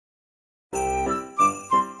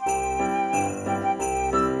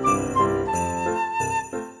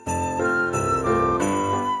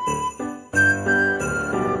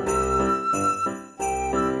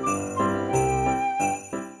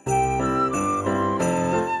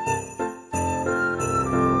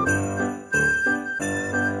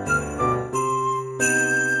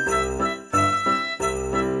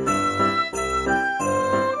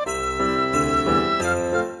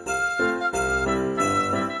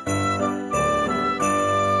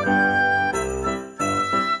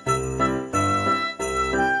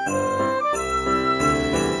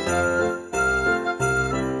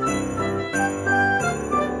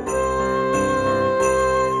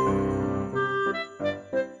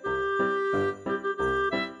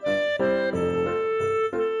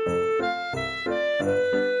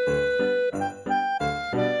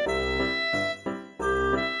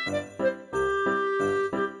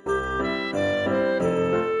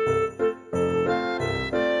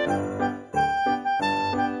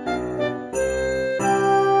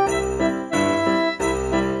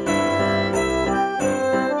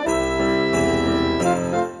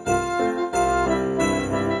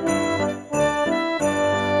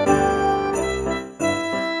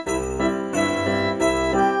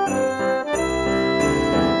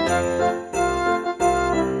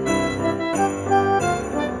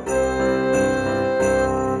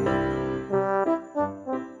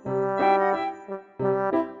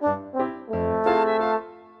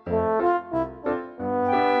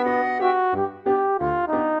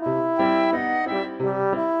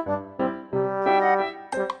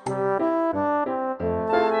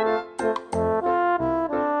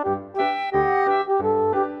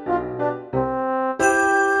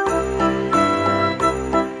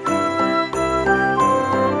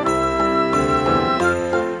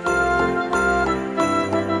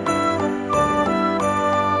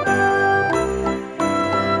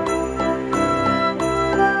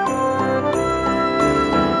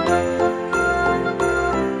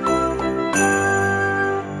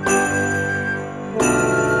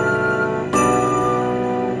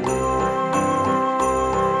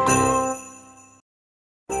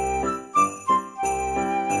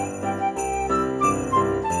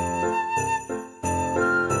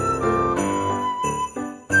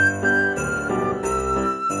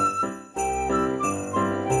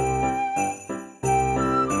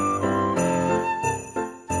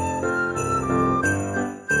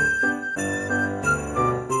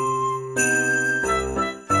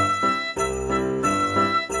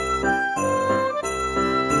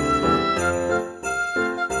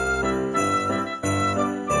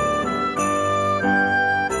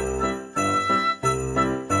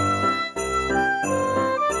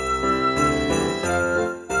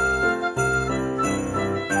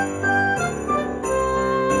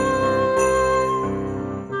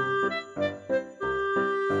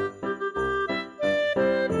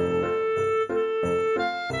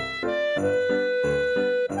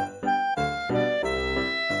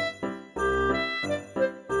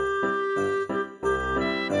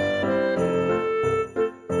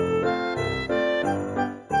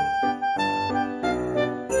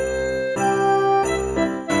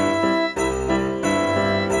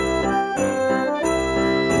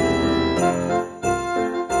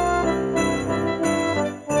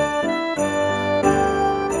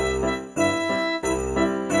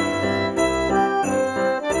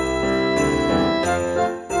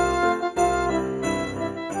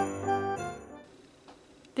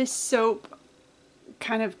This soap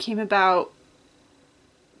kind of came about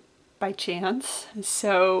by chance.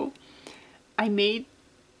 So I made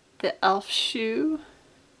the elf shoe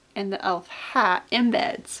and the elf hat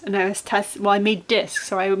embeds, and I was I made discs,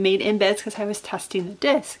 so I made embeds because I was testing the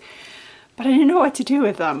disc, but I didn't know what to do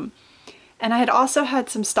with them. And I had also had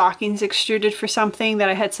some stockings extruded for something that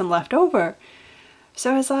I had some left over.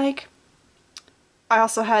 So I was like, I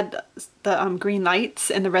also had the green lights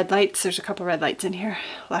and the red lights. There's a couple red lights in here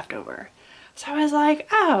left over. So I was like,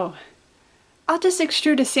 oh, I'll just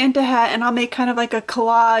extrude a Santa hat and I'll make kind of like a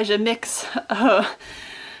collage, a mix,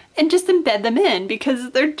 and just embed them in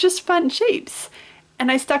because they're just fun shapes. And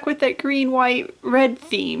I stuck with that green, white, red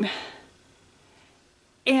theme.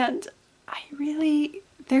 And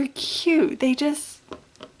they're cute. They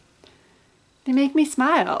make me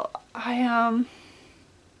smile.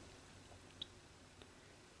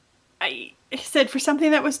 I said for something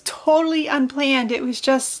that was totally unplanned, it was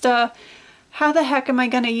just, how the heck am I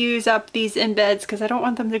gonna use up these embeds because I don't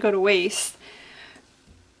want them to go to waste.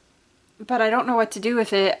 But I don't know what to do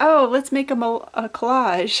with it. Oh, let's make them a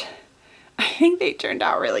collage. I think they turned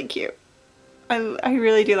out really cute. I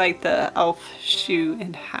really do like the elf shoe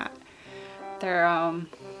and hat. They're,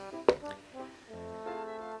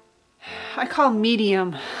 I call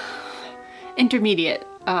medium, intermediate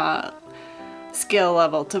skill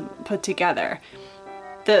level to put together.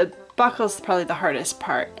 The buckle's probably the hardest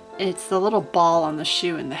part. It's the little ball on the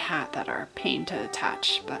shoe and the hat that are a pain to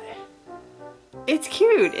attach, but it's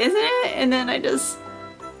cute, isn't it? And then I just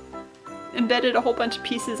embedded a whole bunch of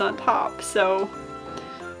pieces on top, so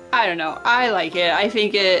I don't know. I like it. I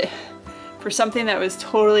think for something that was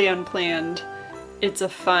totally unplanned, it's a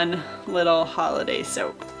fun little holiday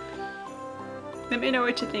soap. Let me know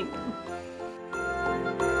what you think.